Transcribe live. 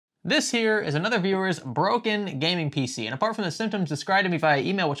This here is another viewer's broken gaming PC, and apart from the symptoms described to me via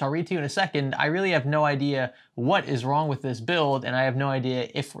email, which I'll read to you in a second, I really have no idea what is wrong with this build, and I have no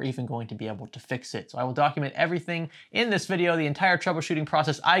idea if we're even going to be able to fix it. So I will document everything in this video, the entire troubleshooting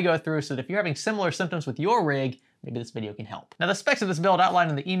process I go through, so that if you're having similar symptoms with your rig, maybe this video can help. Now the specs of this build outlined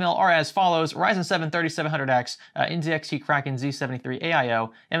in the email are as follows: Ryzen 7 3700X, NZXT Kraken Z73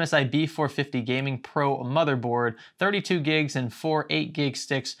 AIO, MSI B450 Gaming Pro motherboard, 32 gigs and 4 8 gig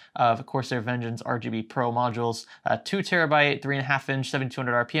sticks of Corsair Vengeance RGB Pro modules, 2 terabyte, 3.5 inch,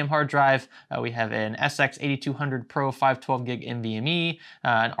 7200 RPM hard drive. We have an SX 8200 Pro 512 gig NVMe,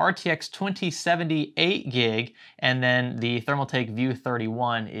 an RTX 2070 8 gig, and then the Thermaltake View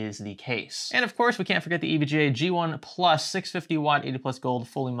 31 is the case. And of course, we can't forget the EVGA G1 Plus 650 watt 80 plus gold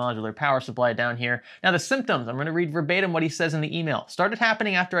fully modular power supply down here. Now the symptoms, I'm going to read verbatim what he says in the email. Started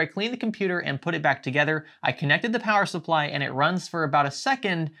happening after I cleaned the computer and put it back together. I connected the power supply and it runs for about a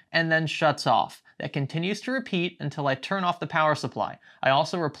second and then shuts off. That continues to repeat until I turn off the power supply. I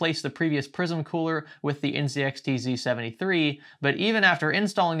also replaced the previous Prism cooler with the NZXT Z73, but even after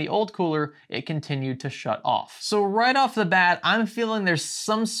installing the old cooler, it continued to shut off. So right off the bat, I'm feeling there's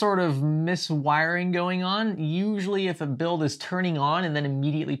some sort of miswiring going on. Usually if a build is turning on and then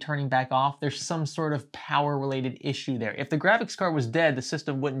immediately turning back off, there's some sort of power-related issue there. If the graphics card was dead, the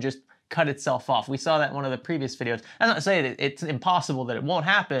system wouldn't just cut itself off. We saw that in one of the previous videos. That's not to say that it's impossible that it won't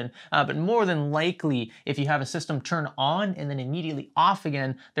happen, but more than likely, if you have a system turn on and then immediately off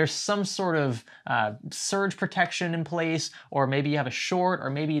again, there's some sort of surge protection in place, or maybe you have a short, or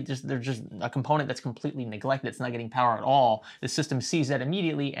maybe there's just a component that's completely neglected, it's not getting power at all. The system sees that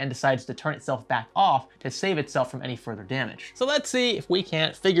immediately and decides to turn itself back off to save itself from any further damage. So let's see if we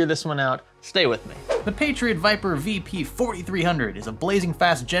can't figure this one out. Stay with me. The Patriot Viper VP4300 is a blazing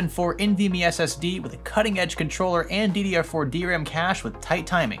fast Gen 4 NVMe SSD with a cutting-edge controller and DDR4 DRAM cache with tight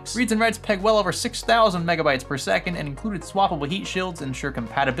timings. Reads and writes peg well over 6,000 megabytes per second, and included swappable heat shields ensure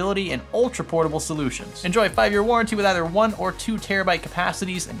compatibility and ultra-portable solutions. Enjoy a 5-year warranty with either 1 or 2 terabyte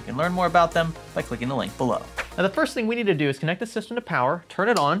capacities, and you can learn more about them by clicking the link below. Now the first thing we need to do is connect the system to power, turn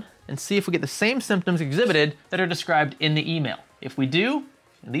it on, and see if we get the same symptoms exhibited that are described in the email. If we do,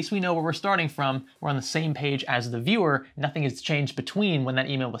 at least we know where we're starting from. We're on the same page as the viewer. Nothing has changed between when that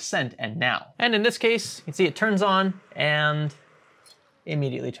email was sent and now. And in this case, you can see it turns on and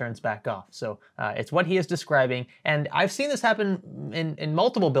immediately turns back off. So it's what he is describing. And I've seen this happen in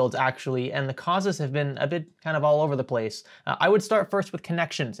multiple builds actually, and the causes have been a bit kind of all over the place. I would start first with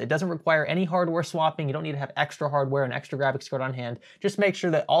connections. It doesn't require any hardware swapping. You don't need to have extra hardware and extra graphics card on hand. Just make sure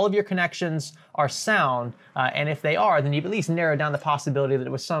that all of your connections are sound, and if they are, then you've at least narrowed down the possibility that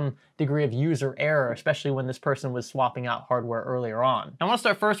it was some degree of user error, especially when this person was swapping out hardware earlier on. I want to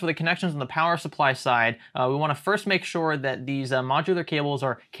start first with the connections on the power supply side. We want to first make sure that these modular cables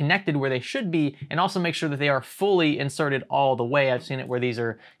are connected where they should be, and also make sure that they are fully inserted all the way. I've seen it where these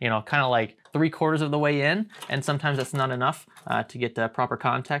are, you know, kind of like 3/4 of the way in, and sometimes that's not enough to get proper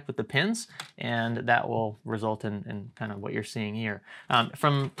contact with the pins, and that will result in kind of what you're seeing here.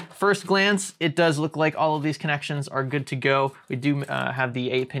 From first glance, it does look like all of these connections are good to go. We do have the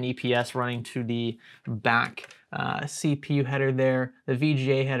 8-pin EPS running to the back CPU header there. The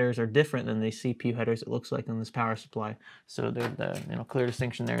VGA headers are different than the CPU headers, it looks like, on this power supply. So there's the clear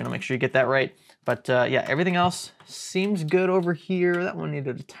distinction there, and I'll make sure you get that right. But yeah, everything else seems good over here. That one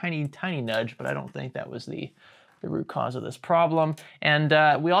needed a tiny, tiny nudge, but I don't think that was the root cause of this problem. And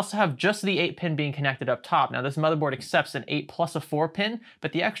we also have just the 8-pin being connected up top. Now this motherboard accepts an 8 plus a 4-pin,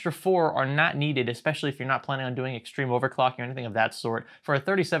 but the extra 4 are not needed, especially if you're not planning on doing extreme overclocking or anything of that sort. For a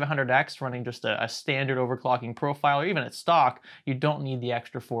 3700X running just a standard overclocking profile, or even at stock, you don't need the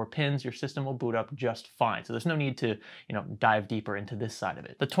extra 4 pins. Your system will boot up just fine. So there's no need to, you know, dive deeper into this side of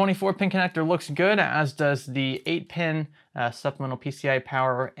it. The 24-pin connector looks good, as does the 8-pin supplemental PCI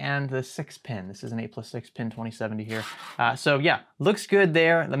power and the 6-pin. This is an 8 plus 6-pin 2070 here. So yeah, looks good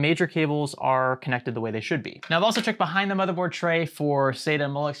there. The major cables are connected the way they should be. Now I've also checked behind the motherboard tray for SATA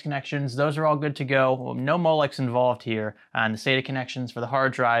and Molex connections. Those are all good to go. Well, no Molex involved here. And the SATA connections for the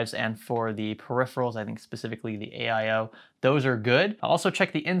hard drives and for the peripherals, I think specifically the AIO, those are good. I'll also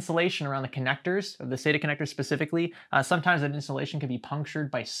check the insulation around the connectors, of the SATA connectors specifically. Sometimes that insulation can be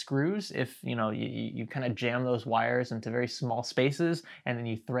punctured by screws if you kind of jam those wires into very small spaces and then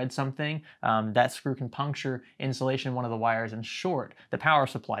you thread something. That screw can puncture insulation in one of the wires and short the power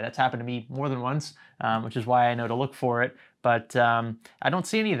supply. That's happened to me more than once, which is why I know to look for it. But I don't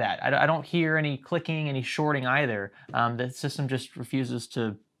see any of that. I don't hear any clicking, any shorting either. The system just refuses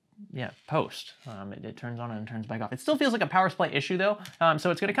to yeah, post. It turns on and turns back off. It still feels like a power supply issue though, so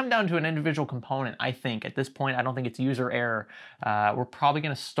it's gonna come down to an individual component, I think. At this point, I don't think it's user error. We're probably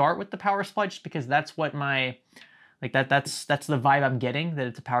gonna start with the power supply just because that's what my, that's the vibe I'm getting, that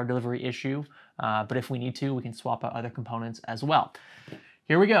it's a power delivery issue. But if we need to, we can swap out other components as well.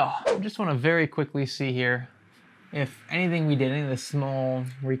 Here we go. I just wanna very quickly see here if anything we did, any of the small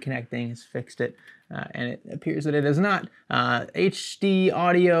reconnecting has fixed it. And it appears that it has not. HD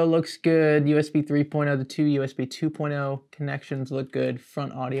audio looks good. USB 3.0 to 2 USB 2.0 connections look good.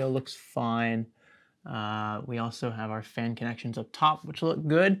 Front audio looks fine. We also have our fan connections up top, which look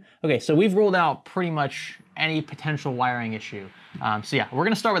good. Okay, so we've ruled out pretty much any potential wiring issue. So yeah, we're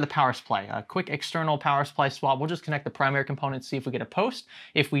gonna start with the power supply. A quick external power supply swap. We'll just connect the primary components, see if we get a post.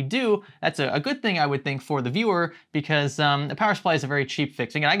 If we do, that's a good thing, I would think, for the viewer, because the power supply is a very cheap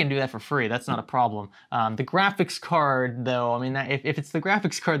fix. Again, I can do that for free, that's not a problem. The graphics card, though, I mean, if it's the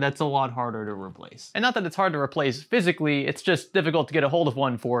graphics card, that's a lot harder to replace. And not that it's hard to replace physically, it's just difficult to get a hold of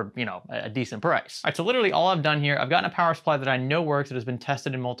one for, you know, a decent price. All right, so literally all I've done here, I've gotten a power supply that I know works, that has been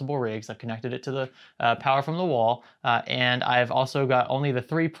tested in multiple rigs. I've connected it to the power from the wall, and I've also got only the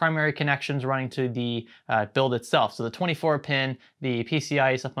 3 primary connections running to the build itself. So the 24 pin, the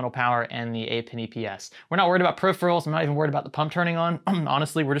PCIe supplemental power, and the 8 pin EPS. We're not worried about peripherals. I'm not even worried about the pump turning on.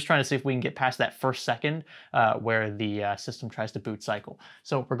 Honestly, we're just trying to see if we can get past that first second where the system tries to boot cycle.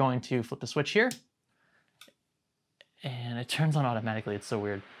 So we're going to flip the switch here, and it turns on automatically. It's so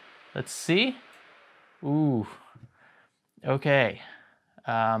weird. Let's see. Ooh, okay.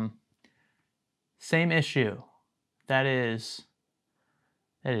 Same issue. That is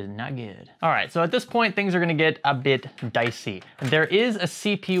not good. All right, so at this point, things are gonna get a bit dicey. There is a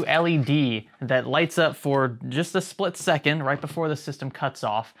CPU LED that lights up for just a split second right before the system cuts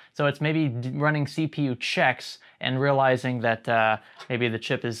off. So it's maybe running CPU checks and realizing that maybe the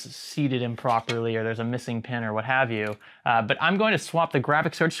chip is seated improperly or there's a missing pin or what have you. But I'm going to swap the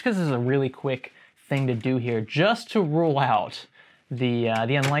graphics card just because this is a really quick thing to do here, just to rule out the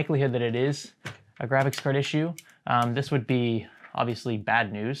unlikelihood that it is a graphics card issue. This would be obviously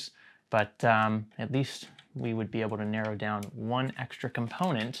bad news, but at least we would be able to narrow down one extra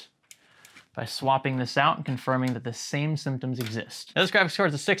component by swapping this out and confirming that the same symptoms exist. Now, this graphics card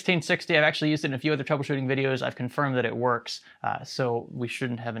is a 1660. I've actually used it in a few other troubleshooting videos. I've confirmed that it works, so we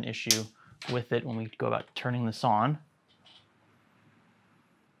shouldn't have an issue with it when we go about turning this on.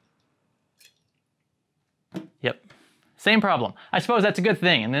 Yep. Same problem. I suppose that's a good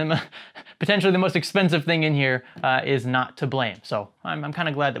thing, and then potentially the most expensive thing in here is not to blame. So I'm kind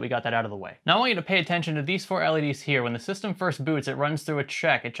of glad that we got that out of the way. Now I want you to pay attention to these 4 LEDs here. When the system first boots, it runs through a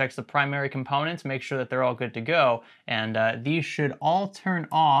check. It checks the primary components, make sure that they're all good to go, and these should all turn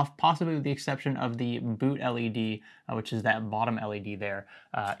off, possibly with the exception of the boot LED, which is that bottom LED there,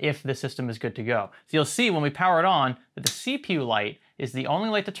 if the system is good to go. So you'll see when we power it on that the CPU light is the only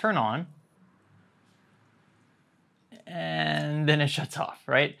light to turn on, and then it shuts off,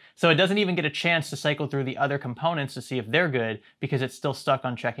 right? So it doesn't even get a chance to cycle through the other components to see if they're good because it's still stuck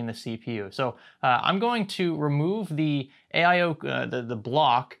on checking the CPU. So I'm going to remove the AIO, the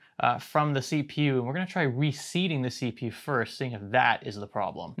block from the CPU, and we're gonna try reseating the CPU first, seeing if that is the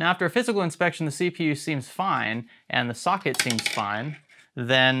problem. Now, after a physical inspection, the CPU seems fine and the socket seems fine.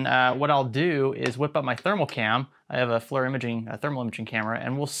 Then what I'll do is whip up my thermal cam. I have a thermal imaging camera,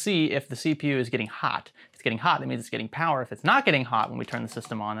 and we'll see if the CPU is getting hot. If it's getting hot, that means it's getting power. If it's not getting hot when we turn the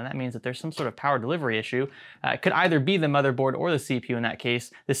system on, then that means that there's some sort of power delivery issue. It could either be the motherboard or the CPU in that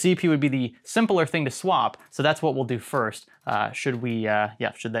case. The CPU would be the simpler thing to swap, so that's what we'll do first, should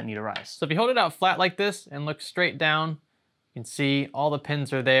that need arise. So if you hold it out flat like this and look straight down, you can see all the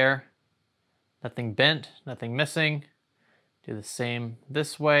pins are there. Nothing bent, nothing missing. Do the same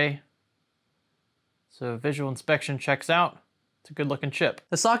this way. So visual inspection checks out. It's a good looking chip.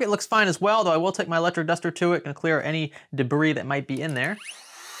 The socket looks fine as well, though I will take my electric duster to it and clear any debris that might be in there.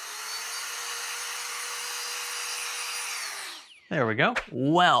 There we go.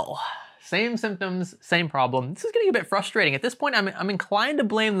 Well, same symptoms, same problem. This is getting a bit frustrating. At this point, I'm inclined to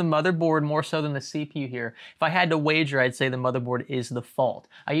blame the motherboard more so than the CPU here. If I had to wager, I'd say the motherboard is the fault.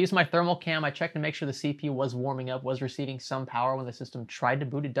 I used my thermal cam. I checked to make sure the CPU was warming up, was receiving some power when the system tried to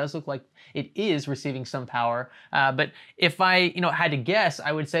boot. It does look like it is receiving some power. But if I had to guess,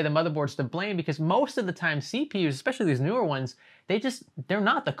 I would say the motherboard's to blame because most of the time CPUs, especially these newer ones, they're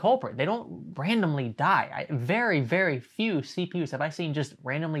not the culprit. They don't randomly die. Very, very few CPUs have I seen just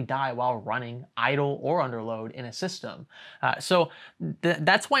randomly die while running idle or under load in a system. So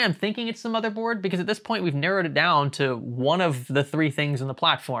that's why I'm thinking it's the motherboard, because at this point we've narrowed it down to one of the three things in the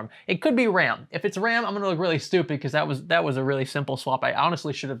platform. It could be RAM. If it's RAM, I'm gonna look really stupid because that was a really simple swap. I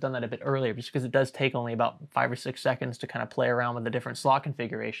honestly should have done that a bit earlier just because it does take only about 5 or 6 seconds to kind of play around with the different slot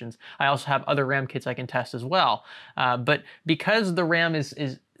configurations. I also have other RAM kits I can test as well. But because the RAM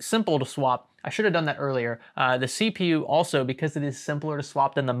is simple to swap, I should have done that earlier. The CPU also, because it is simpler to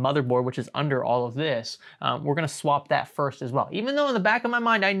swap than the motherboard, which is under all of this, we're gonna swap that first as well. Even though in the back of my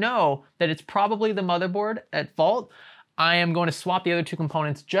mind, I know that it's probably the motherboard at fault, I am going to swap the other two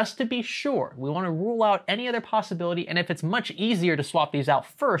components just to be sure. We wanna rule out any other possibility, and if it's much easier to swap these out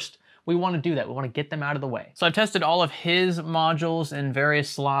first, we want to do that. We want to get them out of the way. So I've tested all of his modules in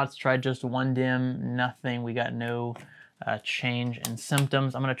various slots, tried just one DIMM, nothing. We got no change in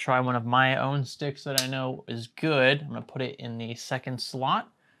symptoms. I'm gonna try one of my own sticks that I know is good. I'm gonna put it in the second slot.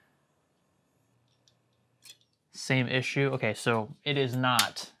 Same issue. Okay, so it is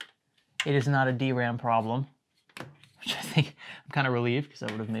not a DRAM problem, which I think I'm kind of relieved because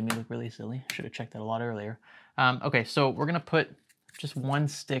that would have made me look really silly. Should have checked that a lot earlier. Okay, so we're gonna put just one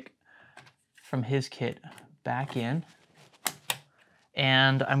stick from his kit back in,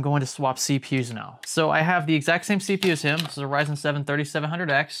 and I'm going to swap CPUs now. So I have the exact same CPU as him. This is a Ryzen 7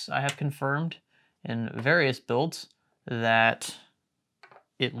 3700X. I have confirmed in various builds that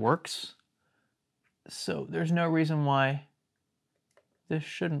it works. So there's no reason why this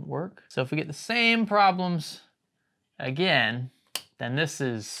shouldn't work. So if we get the same problems again, then this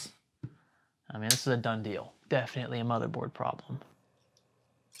is a done deal. Definitely a motherboard problem.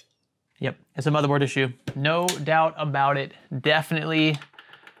 Yep, it's a motherboard issue. No doubt about it. Definitely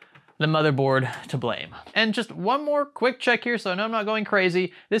the motherboard to blame. And just one more quick check here so I know I'm not going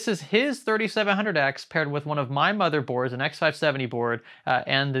crazy. This is his 3700X paired with one of my motherboards, an X570 board,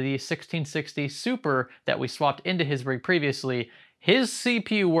 and the 1660 Super that we swapped into his rig previously. His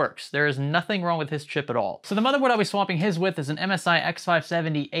CPU works. There is nothing wrong with his chip at all. So the motherboard I'll be swapping his with is an MSI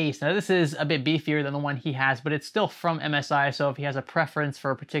X570 Ace. Now this is a bit beefier than the one he has, but it's still from MSI, so if he has a preference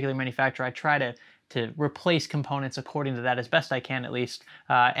for a particular manufacturer, I try to replace components according to that as best I can at least.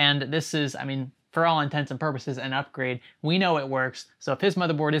 And this is, I mean, for all intents and purposes, an upgrade. We know it works, so if his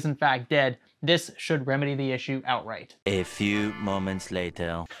motherboard is in fact dead, this should remedy the issue outright. A few moments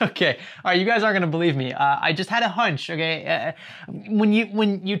later. Okay, all right, you guys aren't gonna believe me. I just had a hunch, okay? When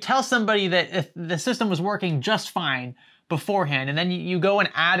you tell somebody that the system was working just fine beforehand, and then you go and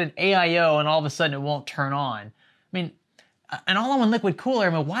add an AIO and all of a sudden it won't turn on. I mean, an all-in-one liquid cooler, I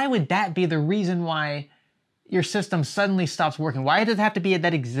mean, why would that be the reason why your system suddenly stops working? Why does it have to be at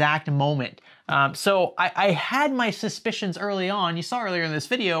that exact moment? So I had my suspicions early on. You saw earlier in this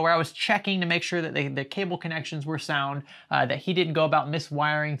video where I was checking to make sure that the cable connections were sound, that he didn't go about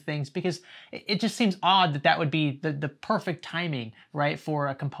miswiring things, because it just seems odd that that would be the perfect timing, right, for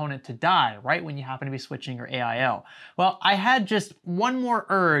a component to die, right when you happen to be switching your AIO. Well, I had just one more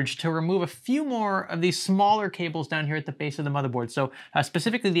urge to remove a few more of these smaller cables down here at the base of the motherboard. So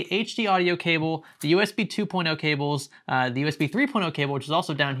specifically the HD audio cable, the USB 2.0 cables, the USB 3.0 cable, which is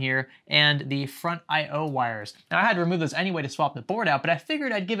also down here, and the front I/O wires. Now I had to remove those anyway to swap the board out, but I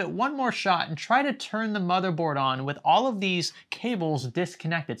figured I'd give it one more shot and try to turn the motherboard on with all of these cables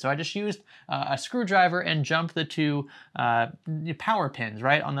disconnected. So I just used a screwdriver and jumped the two power pins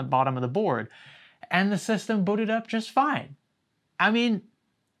right on the bottom of the board, and the system booted up just fine. I mean,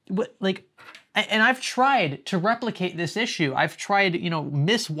 like, and I've tried to replicate this issue. I've tried, you know,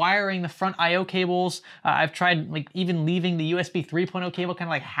 miswiring the front I/O cables. I've tried like even leaving the USB 3.0 cable kind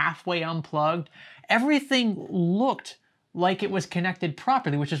of like halfway unplugged. Everything looked like it was connected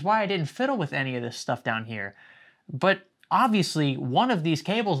properly, which is why I didn't fiddle with any of this stuff down here. But obviously one of these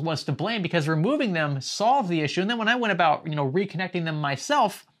cables was to blame, because removing them solved the issue. And then when I went about, you know, reconnecting them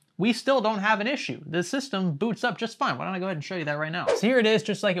myself, we still don't have an issue. The system boots up just fine. Why don't I go ahead and show you that right now? So here it is,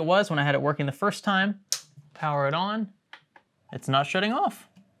 just like it was when I had it working the first time. Power it on. It's not shutting off.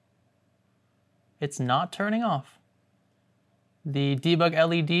 It's not turning off. The debug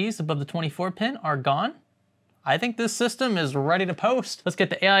LEDs above the 24 pin are gone. I think this system is ready to post. Let's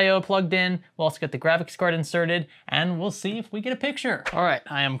get the AIO plugged in. We'll also get the graphics card inserted, and we'll see if we get a picture. All right,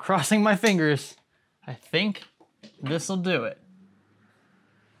 I am crossing my fingers. I think this'll do it.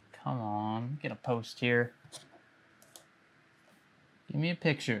 Come on, get a post here. Give me a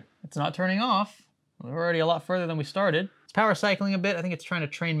picture. It's not turning off. We're already a lot further than we started. It's power cycling a bit. I think it's trying to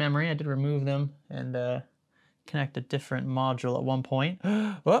train memory. I did remove them and connect a different module at one point.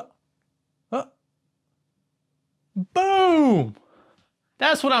 Oh, oh. Boom!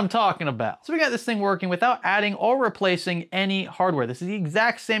 That's what I'm talking about. So we got this thing working without adding or replacing any hardware. This is the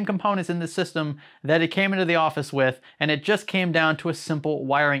exact same components in the system that it came into the office with, and it just came down to a simple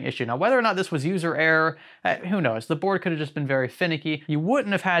wiring issue. Now, whether or not this was user error, who knows? The board could have just been very finicky. You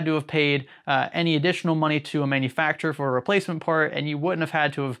wouldn't have had to have paid any additional money to a manufacturer for a replacement part, and you wouldn't have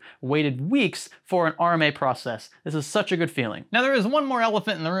had to have waited weeks for an RMA process. This is such a good feeling. Now, there is one more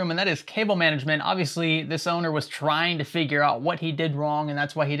elephant in the room, and that is cable management. Obviously, this owner was trying to figure out what he did wrong, and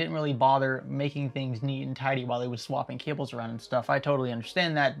that's why he didn't really bother making things neat and tidy while he was swapping cables around and stuff. I totally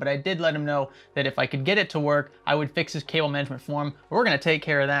understand that, but I did let him know that if I could get it to work, I would fix his cable management for him. We're gonna take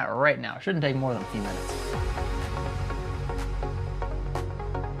care of that right now. Shouldn't take more than a few minutes.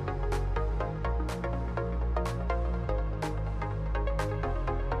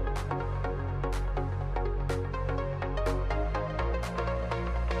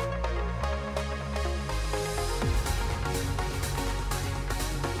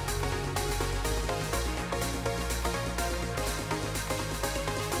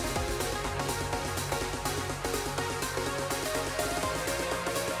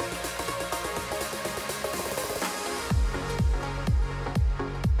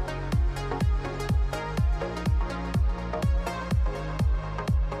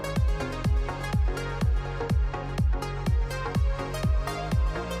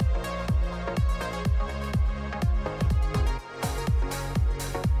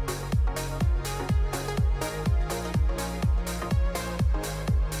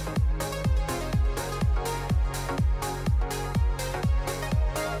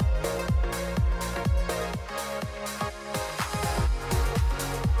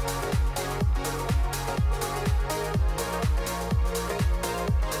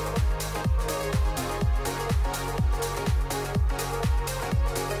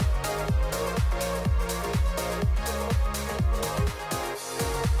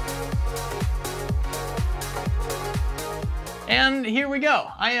 And here we go.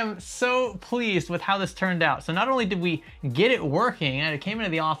 I am so pleased with how this turned out. So not only did we get it working, and it came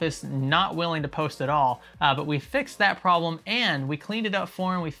into the office not willing to post at all, but we fixed that problem and we cleaned it up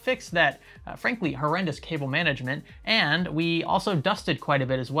for him. We fixed that, frankly, horrendous cable management, and we also dusted quite a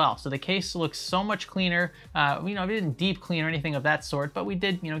bit as well. So the case looks so much cleaner. We didn't deep clean or anything of that sort, but we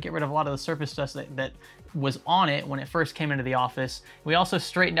did, get rid of a lot of the surface dust that was on it when it first came into the office. We also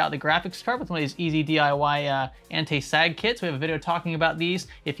straightened out the graphics card with one of these easy DIY anti-sag kits. We have a video talking about these.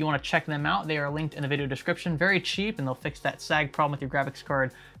 If you want to check them out, they are linked in the video description. Very cheap, and they'll fix that sag problem with your graphics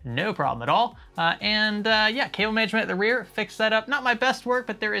card. No problem at all. Yeah, cable management at the rear, fixed that up. Not my best work,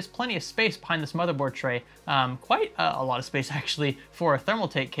 but there is plenty of space behind this motherboard tray. Quite a lot of space actually for a thermal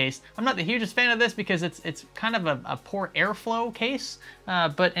take case. I'm not the hugest fan of this because it's kind of a poor airflow case,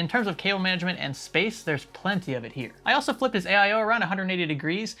 but in terms of cable management and space, there's plenty of it here. I also flipped his AIO around 180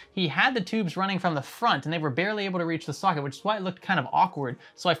 degrees. He had the tubes running from the front and they were barely able to reach the socket, which is why it looked kind of awkward.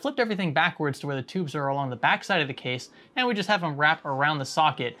 So I flipped everything backwards to where the tubes are along the back side of the case, and we just have them wrap around the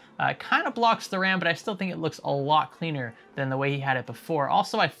socket. Kind of blocks the RAM, but I still think it looks a lot cleaner than the way he had it before.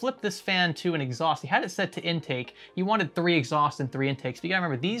 Also, I flipped this fan to an exhaust. He had it set to intake. He wanted 3 exhausts and 3 intakes. But you gotta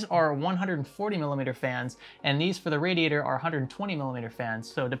remember, these are 140 millimeter fans, and these for the radiator are 120 millimeter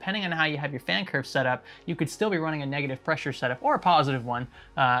fans. So depending on how you have your fan curve set up, you could still be running a negative pressure setup or a positive one.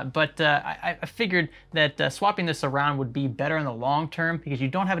 I figured that swapping this around would be better in the long term because you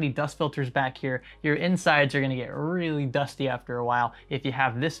don't have any dust filters back here. Your insides are gonna get really dusty after a while if you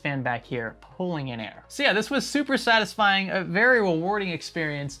have this fan back here pulling in air. So yeah, this was super satisfying, a very rewarding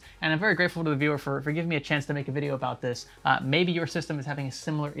experience, and I'm very grateful to the viewer for giving me a chance to make a video about this. Maybe your system is having a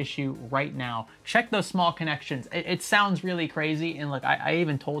similar issue right now. Check those small connections. It sounds really crazy, and look, I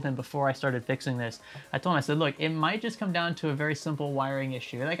even told him before I started fixing this, I told him, I said, look, it might just come down to a very simple wiring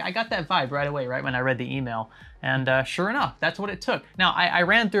issue. Like, I got that vibe right away, right when I read the email, and sure enough, that's what it took. Now, I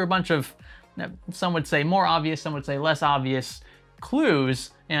ran through a bunch of, some would say more obvious, some would say less obvious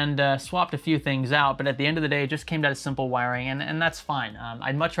clues, and swapped a few things out, but at the end of the day, it just came down to simple wiring, and that's fine.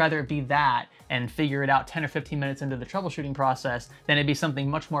 I'd much rather it be that and figure it out 10 or 15 minutes into the troubleshooting process than it be something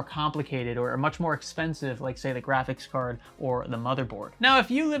much more complicated or much more expensive, like say the graphics card or the motherboard. Now, if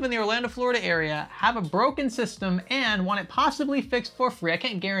you live in the Orlando, Florida area, have a broken system, and want it possibly fixed for free, I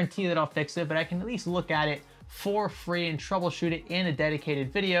can't guarantee that I'll fix it, but I can at least look at it for free and troubleshoot it in a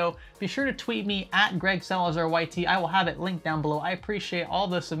dedicated video. Be sure to tweet me at Greg Salazar YT. I will have it linked down below. I appreciate all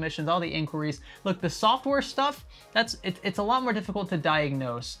the submissions, all the inquiries. Look, the software stuff, it's a lot more difficult to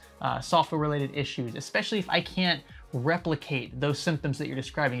diagnose software related issues, especially if I can't replicate those symptoms that you're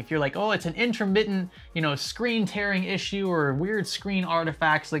describing. If you're like, oh, it's an intermittent, screen tearing issue or weird screen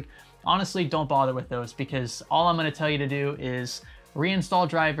artifacts, like, honestly, don't bother with those, because all I'm going to tell you to do is reinstall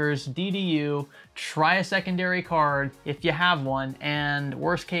drivers, DDU, try a secondary card if you have one, and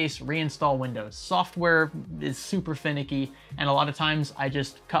worst case, reinstall Windows. Software is super finicky, and a lot of times I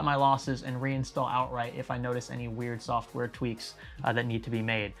just cut my losses and reinstall outright if I notice any weird software tweaks that need to be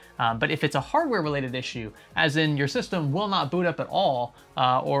made. But if it's a hardware related issue, as in your system will not boot up at all,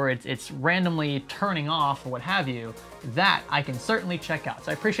 or it's randomly turning off or what have you, that I can certainly check out.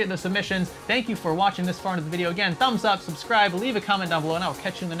 So I appreciate the submissions. Thank you for watching this far into the video. Again, thumbs up, subscribe, leave a comment down below, and I'll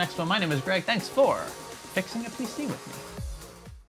catch you in the next one. My name is Greg. Thanks for fixing a PC with me.